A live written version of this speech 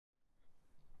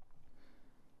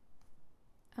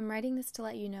I'm writing this to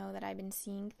let you know that I've been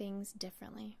seeing things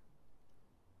differently.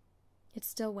 It's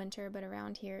still winter, but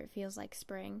around here it feels like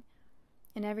spring.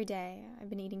 And every day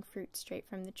I've been eating fruit straight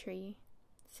from the tree,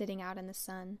 sitting out in the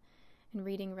sun, and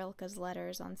reading Rilke's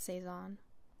letters on Cézanne.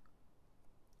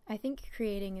 I think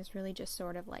creating is really just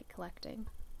sort of like collecting.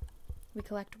 We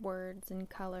collect words and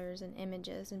colors and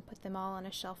images and put them all on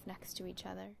a shelf next to each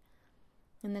other,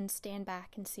 and then stand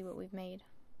back and see what we've made.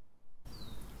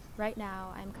 Right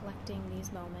now, I'm collecting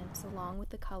these moments along with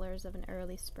the colors of an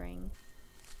early spring,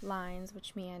 lines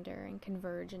which meander and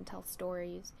converge and tell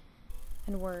stories,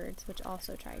 and words which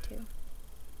also try to.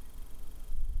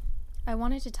 I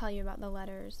wanted to tell you about the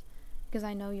letters because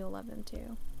I know you'll love them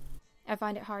too. I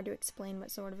find it hard to explain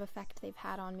what sort of effect they've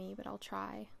had on me, but I'll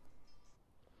try.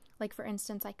 Like, for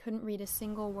instance, I couldn't read a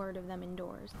single word of them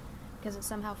indoors because it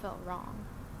somehow felt wrong,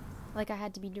 like I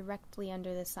had to be directly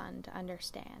under the sun to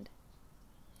understand.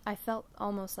 I felt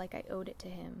almost like I owed it to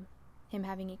him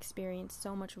having experienced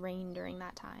so much rain during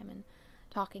that time, and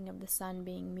talking of the sun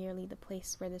being merely the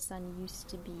place where the sun used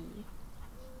to be.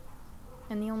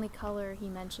 And the only color he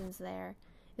mentions there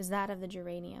is that of the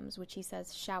geraniums, which he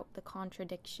says shout the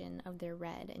contradiction of their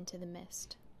red into the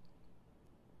mist.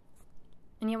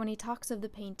 And yet when he talks of the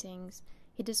paintings,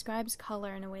 he describes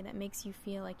color in a way that makes you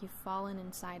feel like you've fallen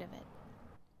inside of it.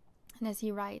 And as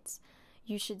he writes,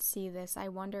 "You should see this, I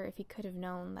wonder if he could have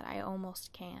known that I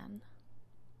almost can."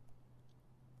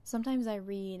 Sometimes I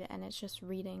read and it's just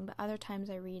reading, but other times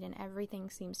I read and everything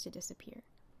seems to disappear.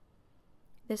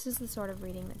 This is the sort of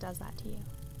reading that does that to you.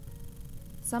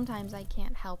 Sometimes I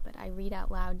can't help it. I read out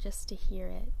loud just to hear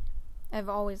it. I've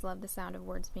always loved the sound of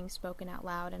words being spoken out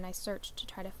loud, and I searched to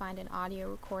try to find an audio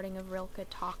recording of Rilke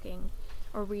talking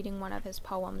or reading one of his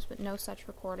poems, but no such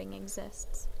recording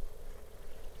exists.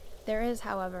 There is,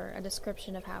 however, a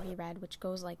description of how he read, which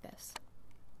goes like this.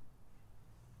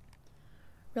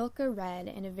 Rilke read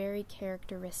in a very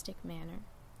characteristic manner,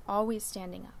 always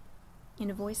standing up, in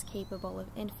a voice capable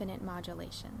of infinite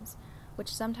modulations,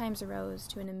 which sometimes rose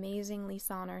to an amazingly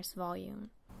sonorous volume,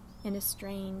 in a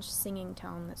strange singing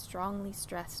tone that strongly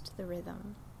stressed the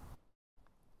rhythm.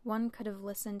 One could have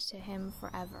listened to him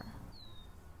forever.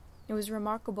 It was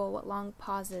remarkable what long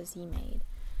pauses he made.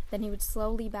 Then he would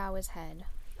slowly bow his head,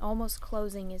 almost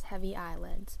closing his heavy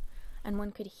eyelids, and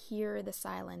one could hear the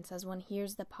silence as one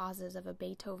hears the pauses of a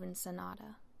Beethoven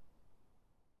sonata.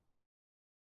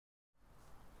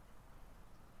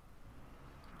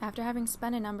 After having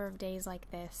spent a number of days like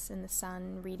this in the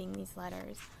sun reading these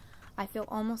letters, I feel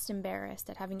almost embarrassed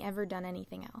at having ever done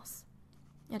anything else,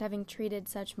 at having treated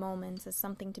such moments as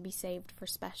something to be saved for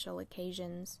special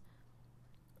occasions.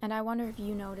 And I wonder if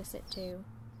you notice it too,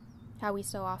 how we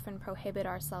so often prohibit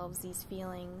ourselves these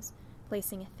feelings,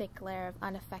 placing a thick layer of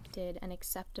unaffected and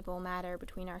acceptable matter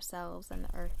between ourselves and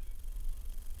the earth.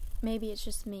 Maybe it's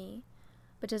just me,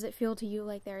 but does it feel to you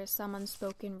like there is some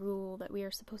unspoken rule that we are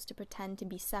supposed to pretend to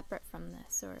be separate from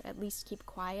this, or at least keep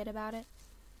quiet about it?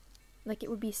 Like it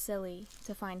would be silly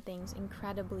to find things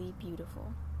incredibly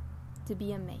beautiful, to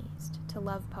be amazed, to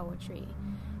love poetry,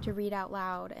 to read out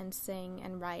loud and sing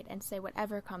and write and say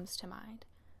whatever comes to mind.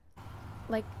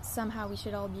 Like somehow we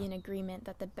should all be in agreement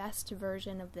that the best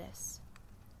version of this,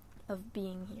 of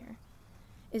being here,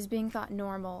 is being thought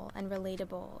normal and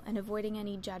relatable and avoiding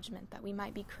any judgment that we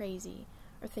might be crazy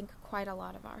or think quite a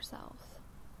lot of ourselves.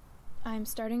 I'm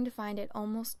starting to find it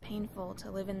almost painful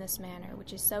to live in this manner,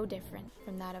 which is so different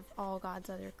from that of all God's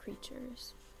other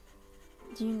creatures.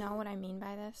 Do you know what I mean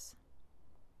by this?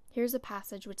 Here's a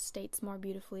passage which states more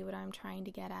beautifully what I'm trying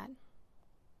to get at.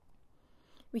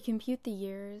 We compute the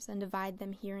years and divide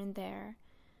them here and there,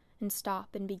 and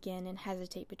stop and begin and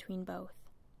hesitate between both.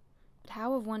 But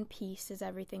how of one piece is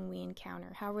everything we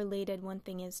encounter, how related one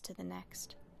thing is to the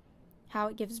next, how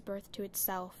it gives birth to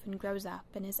itself and grows up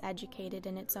and is educated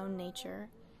in its own nature,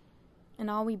 and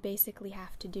all we basically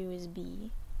have to do is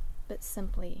be, but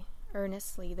simply,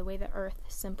 earnestly, the way the earth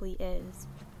simply is,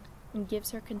 and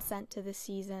gives her consent to the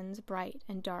seasons, bright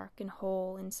and dark and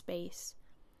whole in space,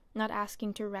 not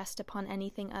asking to rest upon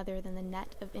anything other than the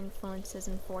net of influences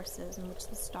and forces in which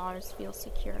the stars feel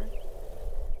secure.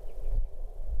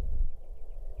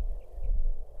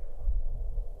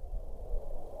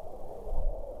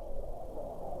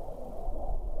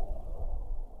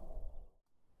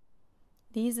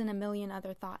 These and a million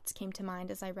other thoughts came to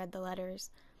mind as I read the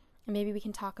letters, and maybe we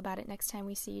can talk about it next time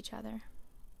we see each other.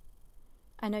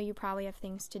 I know you probably have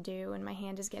things to do, and my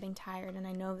hand is getting tired, and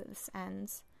I know that this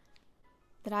ends.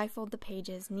 That I fold the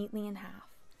pages neatly in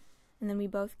half, and then we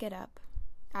both get up,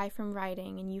 I from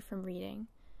writing and you from reading,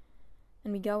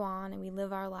 and we go on and we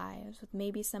live our lives with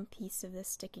maybe some piece of this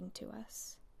sticking to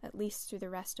us, at least through the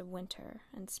rest of winter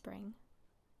and spring.